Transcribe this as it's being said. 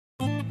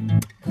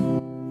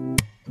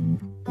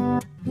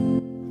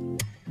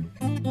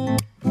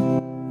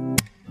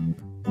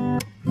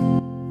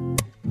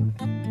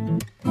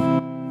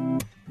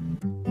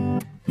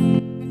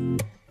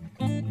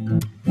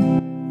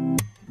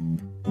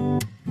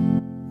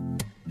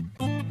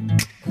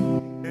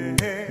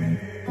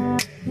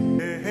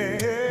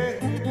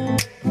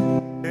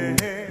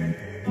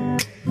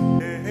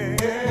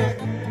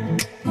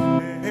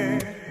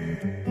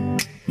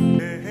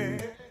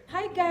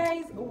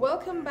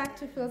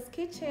Phil's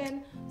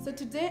Kitchen. So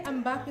today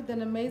I'm back with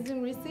an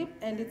amazing recipe,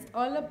 and it's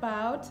all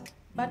about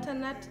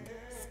butternut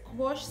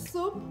squash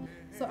soup.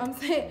 So I'm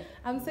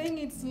saying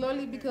it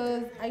slowly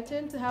because I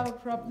tend to have a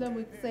problem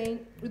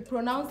with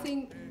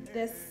pronouncing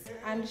this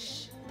and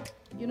sh.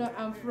 You know,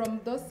 I'm from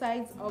those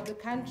sides of the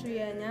country,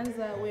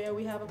 Nyanza, where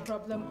we have a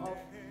problem of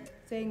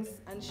saying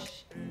and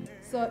sh.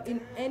 So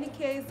in any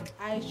case,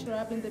 I show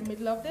up in the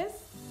middle of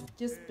this.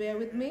 Just bear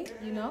with me,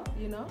 you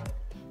know.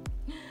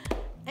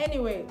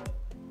 Anyway,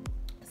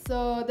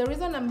 so the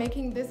reason I'm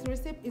making this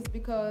recipe is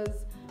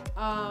because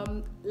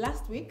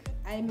last week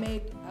I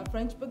made a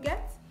French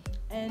baguette,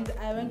 and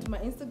I went to my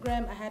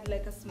Instagram. I had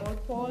like a small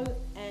poll,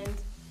 and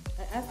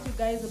I asked you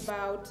guys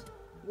about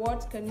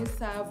what can you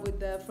serve with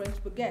the French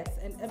baguettes,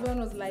 and everyone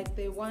was like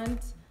they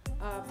want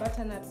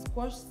butternut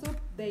squash soup,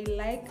 they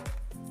like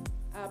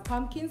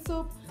pumpkin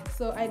soup.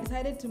 So I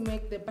decided to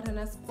make the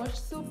butternut squash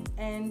soup,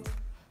 and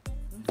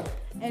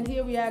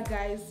here we are,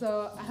 guys.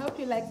 So I hope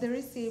you like the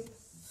recipe.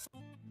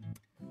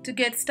 To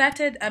get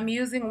started, I'm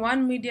using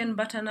 1 medium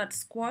butternut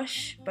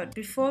squash, but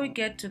before we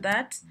get to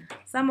that,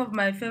 some of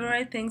my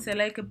favorite things I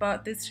like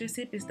about this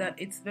recipe is that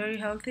it's very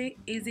healthy,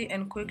 easy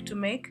and quick to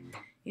make.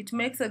 It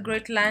makes a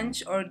great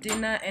lunch or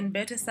dinner and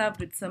better served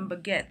with some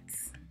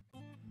baguettes.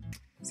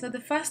 So the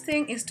first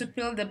thing is to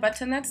peel the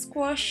butternut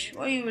squash.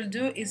 What you will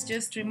do is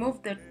just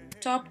remove the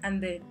top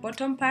and the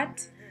bottom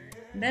part.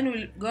 Then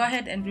we'll go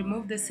ahead and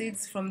remove the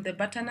seeds from the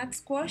butternut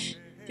squash.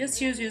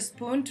 Just use your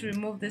spoon to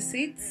remove the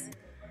seeds.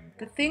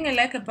 The thing I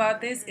like about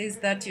this is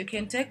that you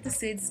can take the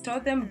seeds, store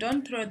them,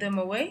 don't throw them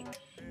away.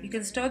 You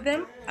can store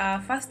them.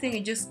 First thing, you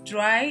just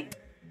dry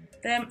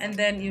them and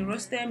then you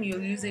roast them.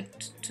 You'll use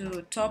it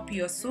to top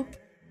your soup.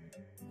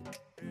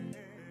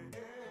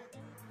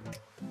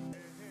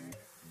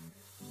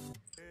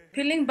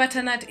 Peeling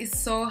butternut is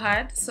so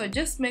hard, so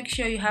just make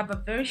sure you have a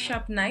very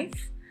sharp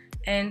knife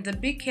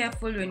and be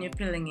careful when you're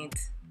peeling it.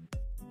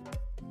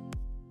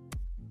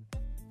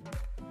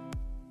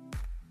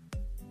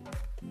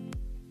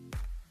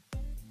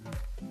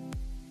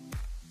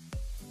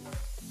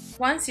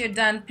 Once you're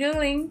done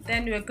peeling,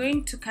 then we're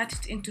going to cut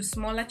it into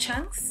smaller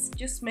chunks.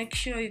 Just make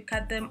sure you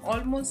cut them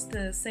almost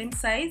the same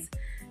size,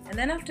 and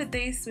then after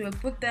this we'll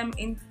put them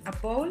in a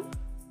bowl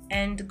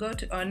and go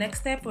to our next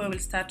step where we'll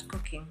start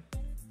cooking.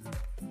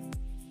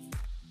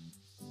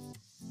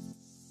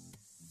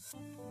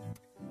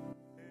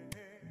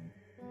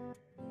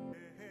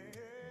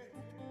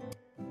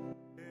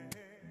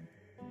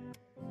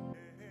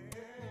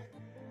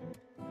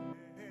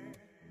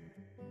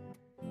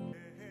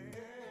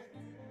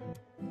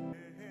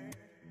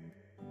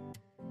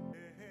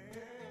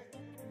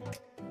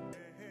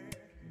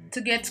 To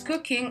get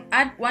cooking,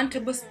 add 1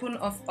 tablespoon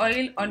of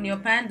oil on your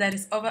pan that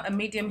is over a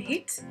medium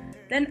heat.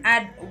 Then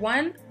add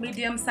 1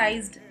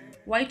 medium-sized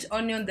white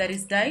onion that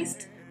is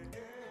diced.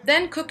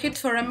 Then cook it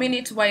for a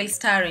minute while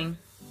stirring.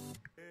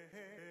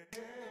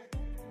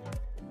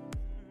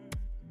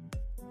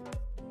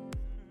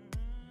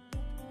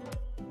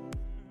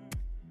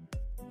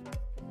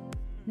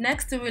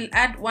 Next, we will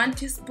add 1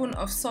 teaspoon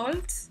of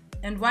salt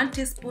and 1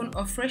 teaspoon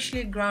of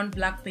freshly ground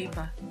black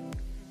pepper.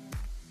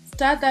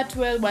 Stir that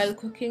well while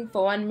cooking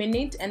for 1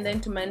 minute, and then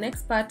to my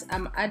next part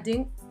I'm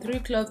adding 3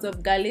 cloves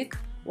of garlic,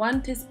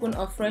 1 teaspoon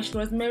of fresh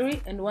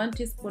rosemary and 1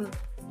 teaspoon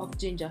of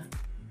ginger.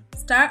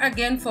 Stir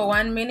again for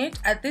 1 minute.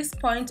 At this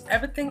point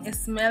everything is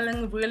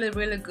smelling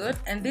really good,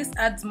 and this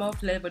adds more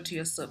flavor to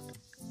your soup.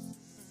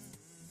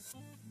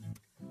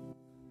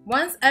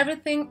 Once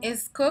everything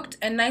is cooked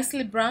and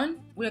nicely brown,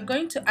 we're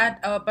going to add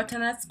our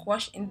butternut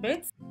squash in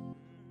bits.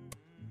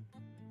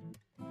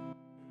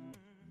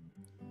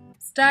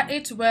 Stir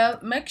it well,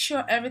 make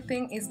sure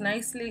everything is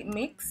nicely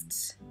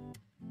mixed.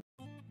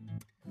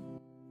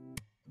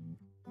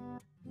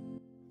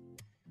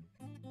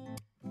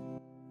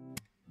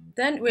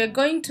 Then we're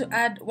going to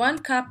add 1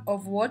 cup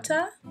of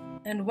water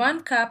and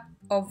 1 cup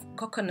of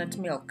coconut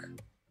milk.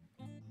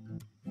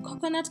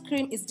 Coconut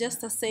cream is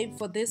just a save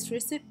for this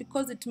recipe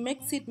because it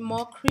makes it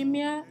more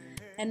creamier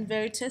and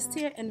very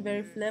tastier and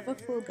very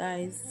flavorful,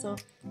 guys. So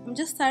I'm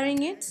just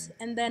stirring it,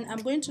 and then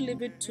I'm going to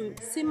leave it to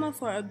simmer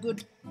for a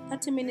good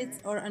 30 minutes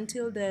or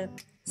until the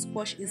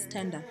squash is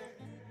tender.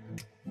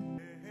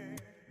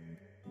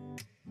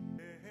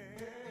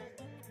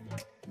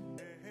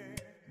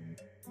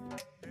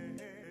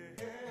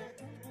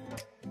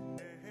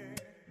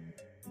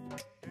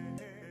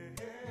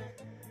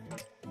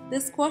 The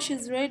squash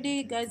is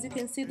ready, guys. You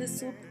can see the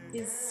soup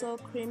is so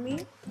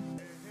creamy.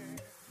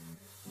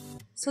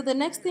 So the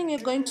next thing you're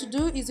going to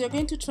do is you're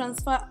going to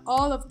transfer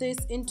all of this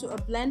into a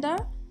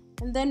blender,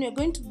 and then you're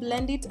going to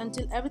blend it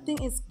until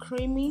everything is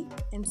creamy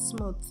and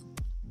smooth.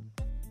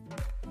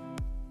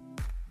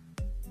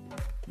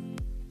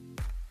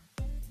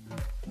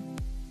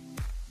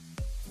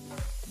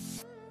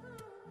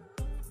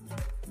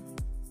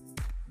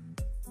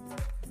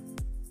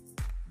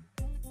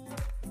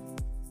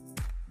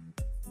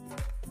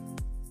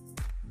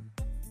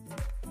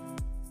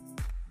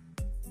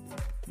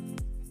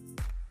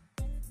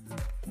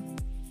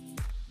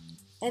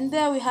 And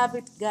there we have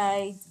it,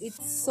 guys.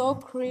 It's so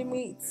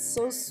creamy, it's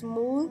so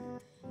smooth,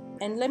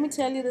 and let me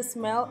tell you, the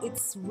smell,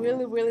 it's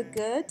really, really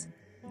good.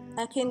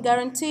 I can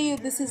guarantee you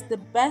this is the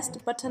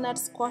best butternut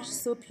squash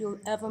soup you'll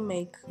ever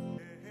make.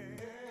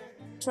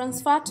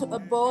 Transfer to a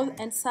bowl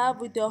and serve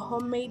with your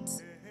homemade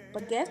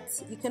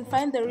baguettes. You can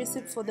find the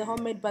recipe for the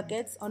homemade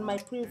baguettes on my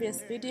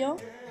previous video.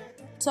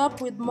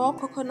 Top with more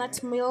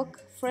coconut milk,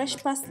 fresh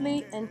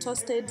parsley, and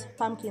toasted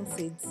pumpkin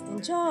seeds.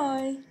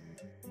 Enjoy!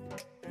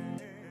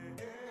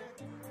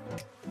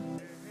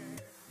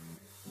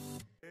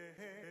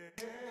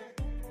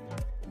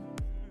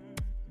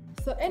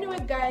 So anyway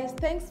guys,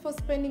 thanks for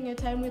spending your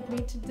time with me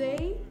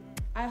today.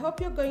 I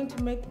hope you're going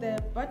to make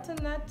the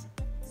butternut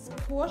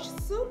squash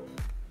soup.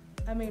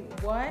 I mean,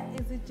 why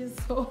is it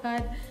just so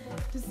hard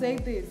to say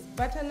this?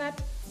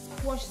 Butternut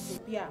squash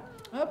soup, yeah.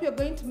 I hope you're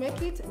going to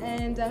make it,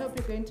 and I hope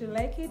you're going to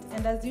like it.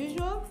 And as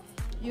usual,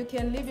 you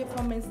can leave your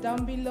comments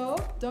down below.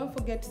 Don't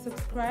forget to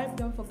subscribe,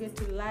 don't forget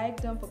to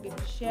like, don't forget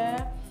to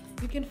share.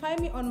 You can find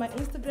me on my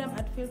Instagram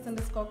at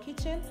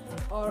Phils_kitchen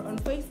or on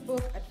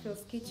Facebook at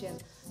Phil's Kitchen.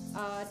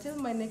 Till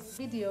my next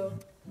video,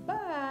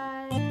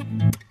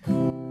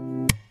 bye.